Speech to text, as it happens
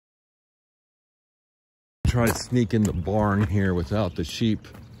try to sneak in the barn here without the sheep.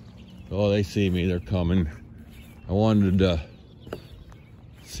 Oh, they see me, they're coming. I wanted to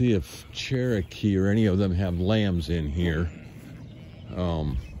see if Cherokee or any of them have lambs in here.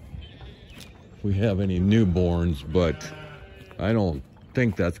 If we have any newborns, but I don't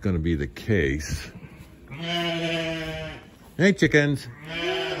think that's going to be the case. Hey, chickens.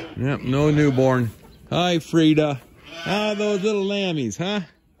 Yep, no newborn. Hi, Frida. Ah, those little lammies, huh?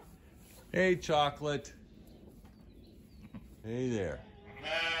 Hey, Chocolate. Hey there.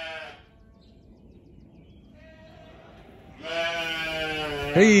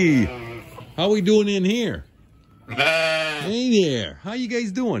 Hey, how we doing in here? Hey there. How you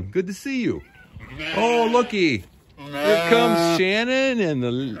guys doing? Good to see you. Oh, looky. Here comes Shannon and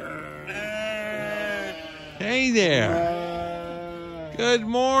the... Hey there. Good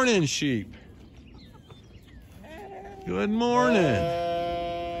morning, sheep. Good morning.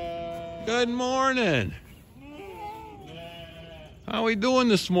 Good morning. How we doing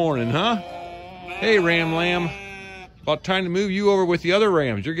this morning, huh? Hey, Ram Lamb. About time to move you over with the other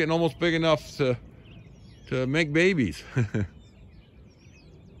rams. You're getting almost big enough to make babies.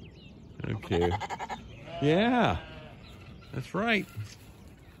 Okay. Yeah, that's right.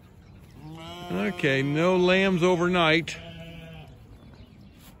 Okay, no lambs overnight.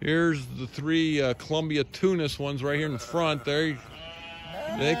 Here's the three Columbia Tunis ones right here in the front. They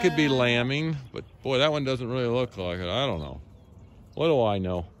could be lambing, but boy, that one doesn't really look like it. I don't know. What do I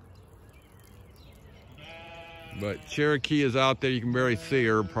know? But Cherokee is out there. You can barely see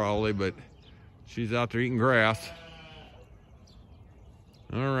her probably, but she's out there eating grass.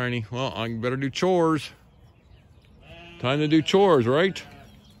 Alrighty, well, I better do chores. Time to do chores, right?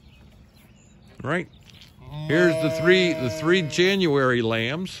 Right. Here's the three January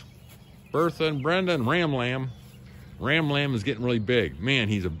lambs. Bertha and Brenda and Ram Lamb. Ram Lamb is getting really big. Man,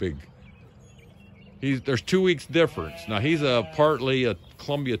 he's a big. There's 2 weeks difference. Now he's partly a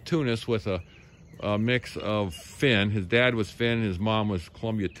Columbia Tunis with a mix of Finn. His dad was Finn, his mom was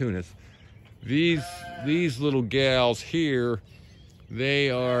Columbia Tunis. These little gals here,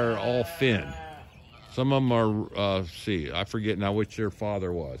 they are all Finn. Some of them are, see, I forget now which their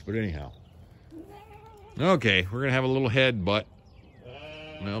father was, but anyhow. Okay, we're gonna have a little headbutt.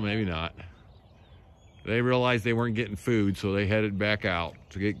 Well, maybe not. They realized they weren't getting food, so they headed back out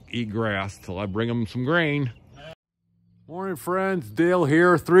to eat grass till I bring them some grain. Morning, friends. Dale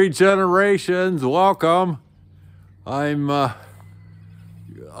here. 3 generations. Welcome. I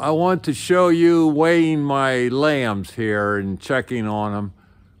want to show you weighing my lambs here and checking on them.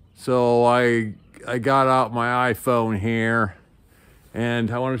 So I got out my iPhone here, and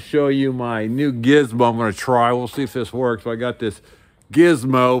I want to show you my new gizmo I'm going to try. We'll see if this works. I got this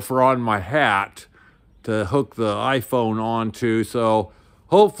gizmo for on my hat to hook the iPhone onto. So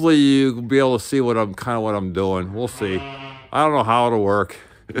hopefully you'll be able to see what I'm doing. We'll see. I don't know how it'll work,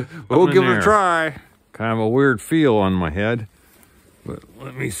 but we'll give it a try. Kind of a weird feel on my head, but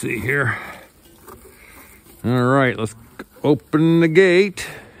let me see here. All right, let's open the gate.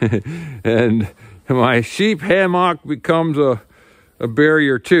 And my sheep hammock becomes a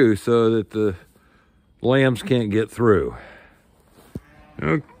barrier too, so that the lambs can't get through.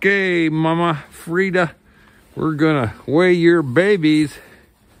 Okay, Mama Frida, we're gonna weigh your babies.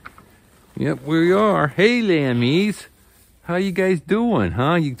 Yep, we are. Hey, lammies. How you guys doing,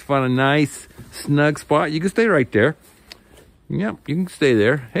 huh? You find a nice snug spot? You can stay right there. Yep, you can stay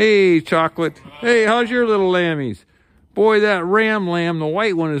there. Hey, Chocolate. Hey, how's your little lammies? Boy, that Ram Lamb, the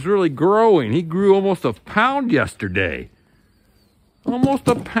white one, is really growing. He grew almost a pound yesterday. Almost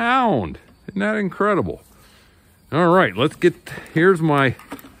a pound. Isn't that incredible? All right, let's get, here's my,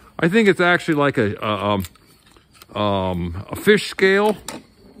 I think it's actually like a fish scale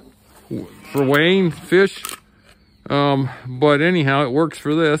for weighing fish. But anyhow, it works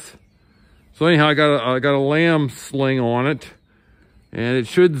for this. So anyhow, I got a lamb sling on it, and it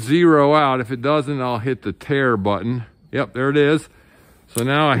should zero out. If it doesn't, I'll hit the tear button. Yep, there it is. So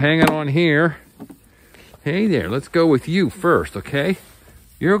now I hang it on here. Hey there, let's go with you first, okay?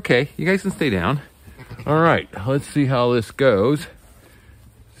 You're okay. You guys can stay down. All right, let's see how this goes.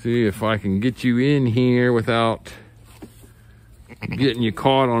 See if I can get you in here without getting you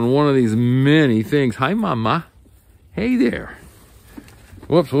caught on one of these many things. Hi, Mama. Hey there.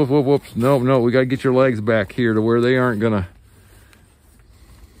 Whoops, whoops, whoops, whoops. No, we got to get your legs back here to where they aren't going to.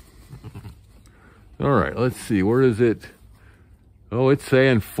 All right, let's see. Where is it? Oh, it's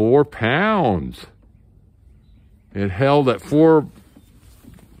saying 4 pounds. It held at 4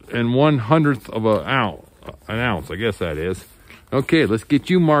 1/100 of an ounce, I guess that is. Okay, let's get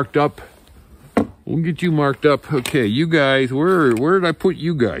you marked up. We'll get you marked up. Okay, you guys, where did I put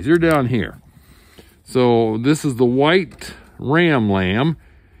you guys? You're down here. So this is the white ram lamb,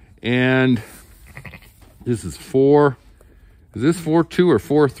 and this is 4. Is this 4-2 or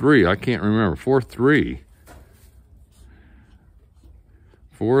 4-3? I can't remember. 4-3.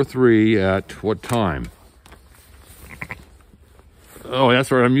 4-3 at what time? Oh,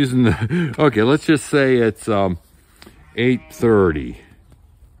 that's right. I'm using the... Okay, let's just say it's 8:30.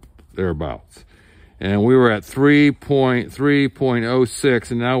 Thereabouts. And we were at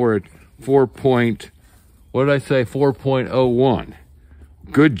 3.06, and now we're at 4. What did I say? 4.01.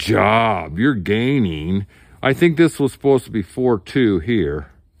 Good job. You're gaining. I think this was supposed to be 4.2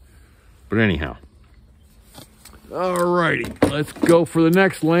 here. But anyhow. Alrighty. Let's go for the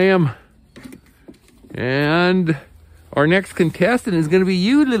next lamb. And our next contestant is going to be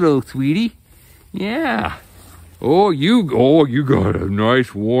you, little sweetie. Yeah. Oh, you got a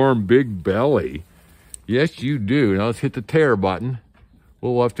nice, warm, big belly. Yes, you do. Now let's hit the tear button.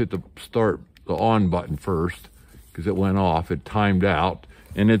 We'll have to hit the on button first because it went off. It timed out.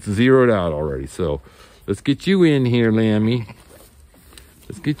 And it's zeroed out already. So let's get you in here, Lammy.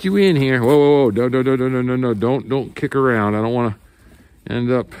 Let's get you in here. Whoa, whoa, whoa. No. Don't kick around. I don't want to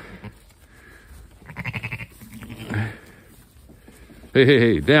end up.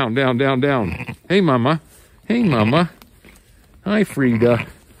 Hey. Down. Hey, Mama. Hi, Frida.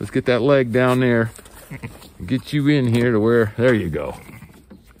 Let's get that leg down there. Get you in here to where. There you go.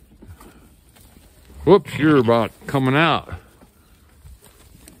 Whoops, you're about coming out.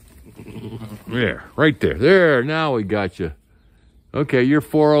 There, right there. There, now we got you. Okay, you're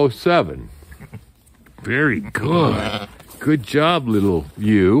 407. Very good. Good job, little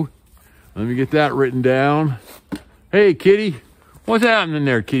you. Let me get that written down. Hey, kitty. What's happening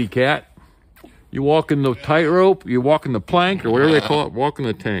there, kitty cat? You walking the tightrope? You walking the plank? Or whatever they call it? Walking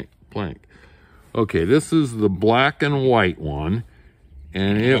the plank. Okay, this is the black and white one.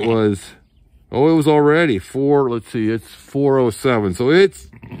 And it was... Oh, it was already 4, let's see, it's 407. So it's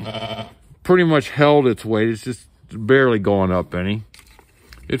pretty much held its weight. It's just barely going up any.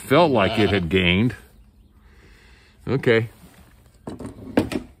 It felt like it had gained. Okay.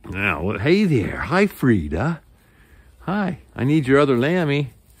 Now, hey there. Hi, Frida. Hi. I need your other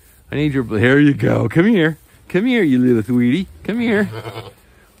lammy. I need your... There you go. Come here. Come here, you little sweetie. Come here.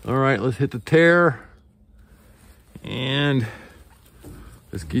 All right, let's hit the tear. And...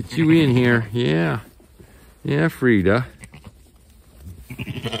 let's get you in here. Yeah, Frida.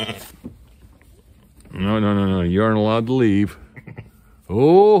 No. You aren't allowed to leave.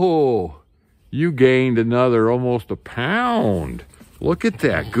 Oh, you gained another almost a pound. Look at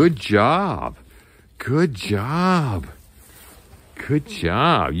that. Good job.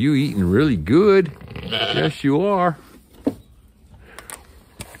 You eating really good. Yes, you are.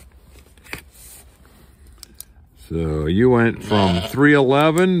 So you went from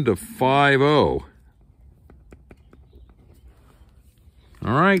 311 to 50. All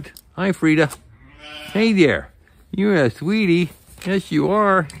right. Hi, Frida. Hey there. You're a sweetie. Yes, you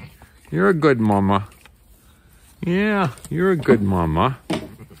are. You're a good mama. Yeah, you're a good mama.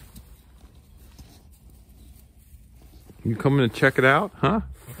 You coming to check it out, huh?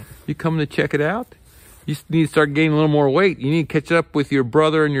 You coming to check it out? You need to start gaining a little more weight. You need to catch up with your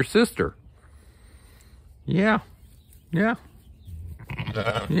brother and your sister. Yeah, you're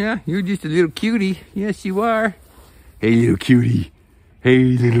just a little cutie. Yes, you are. Hey, little cutie. Hey,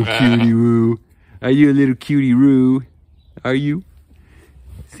 little cutie Roo. Are you a little cutie Roo? Are you?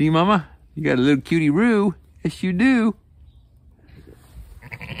 See, Mama? You got a little cutie Roo. Yes, you do.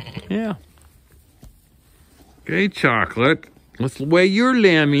 Yeah. Okay, Chocolate. Let's weigh your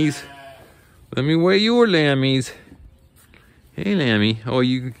lammies. Let me weigh your lammies. Hey, Lammy. Oh,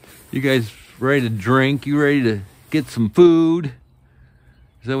 you guys ready to drink? You ready to get some food?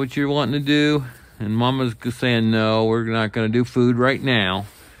 Is that what you're wanting to do? And Mama's saying, no, we're not going to do food right now.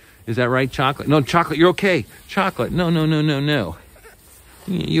 Is that right, Chocolate? No, Chocolate, you're okay. Chocolate, no.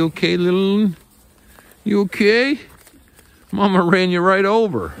 You okay, little one? You okay? Mama ran you right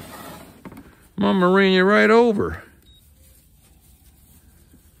over.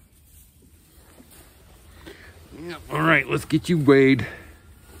 Yep, all right, let's get you weighed.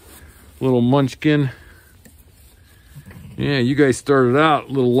 Little munchkin. Yeah, you guys started out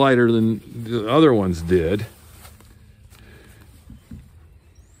a little lighter than the other ones did.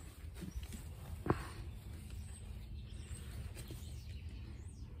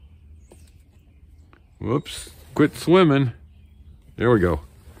 Whoops, quit swimming. There we go.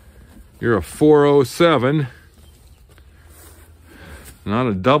 You're a 407. Not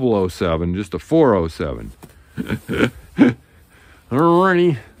a 007, just a 407.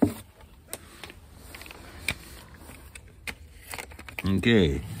 Alrighty.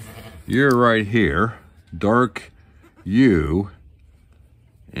 Okay, you're right here. dark ewe.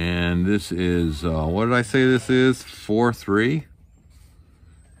 And this is, what did I say this is? 4'3".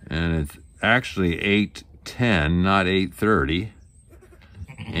 And it's actually 8'10", not 8'30".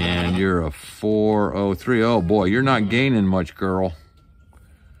 And you're a 4'03". Oh boy, you're not gaining much, girl.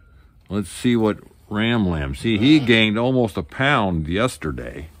 Let's see what Ram Lamb. See, he gained almost a pound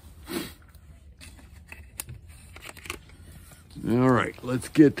yesterday. All right, let's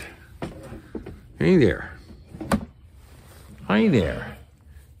get. Hey there. Hi there.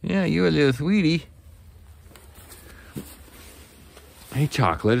 Yeah, you a little sweetie. Hey,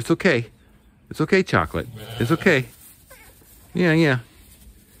 Chocolate, it's okay. It's okay, Chocolate. It's okay. Yeah, yeah.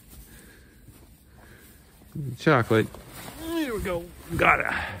 Chocolate. Here we go. Got it.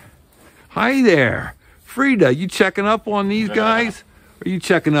 Hi there. Frida, you checking up on these guys? Or are you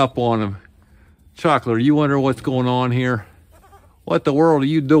checking up on them? Chocolate, are you wondering what's going on here? What the world are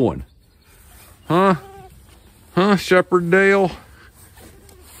you doing? Huh? Huh, Shepherd Dale?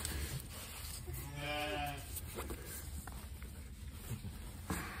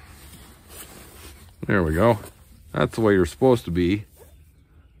 There we go. That's the way you're supposed to be.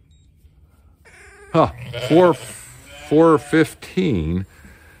 Huh, 4:15.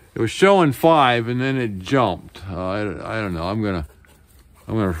 It was showing 5 and then it jumped. I don't know. I'm gonna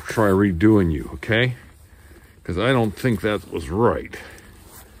try redoing you, okay? Because I don't think that was right.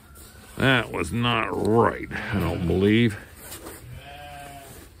 That was not right, I don't believe.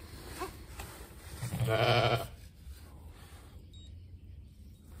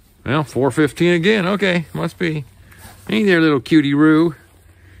 Well, 4:15 again. Okay, must be. Hey there, little cutie Roo.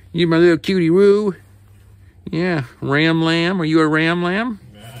 You my little cutie Roo. Yeah, Ram Lamb. Are you a Ram Lamb?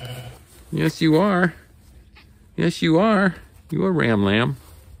 Yes, you are. Yes, you are. You a Ram Lamb.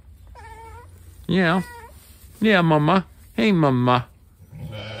 Yeah. Yeah, Mama. Hey, Mama.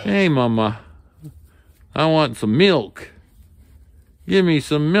 Hey, Mama. I want some milk. Give me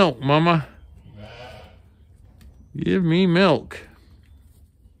some milk, Mama. Give me milk.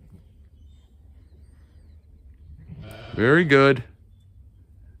 Very good.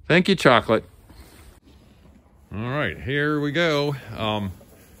 Thank you, Chocolate. All right, here we go.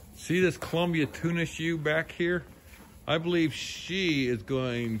 See this Columbia Tunis ewe back here? I believe she is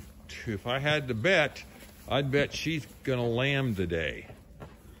going to, if I had to bet, I'd bet she's gonna lamb today.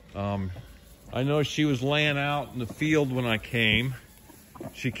 I know she was laying out in the field when I came.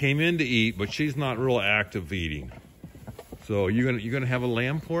 She came in to eat, but she's not real active eating. So you gonna have a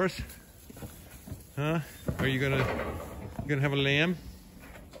lamb for us? Huh? Are you gonna have a lamb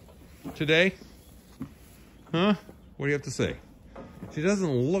today? Huh? What do you have to say? She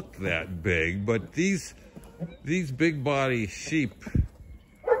doesn't look that big, but these big body sheep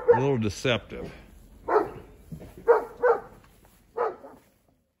are a little deceptive.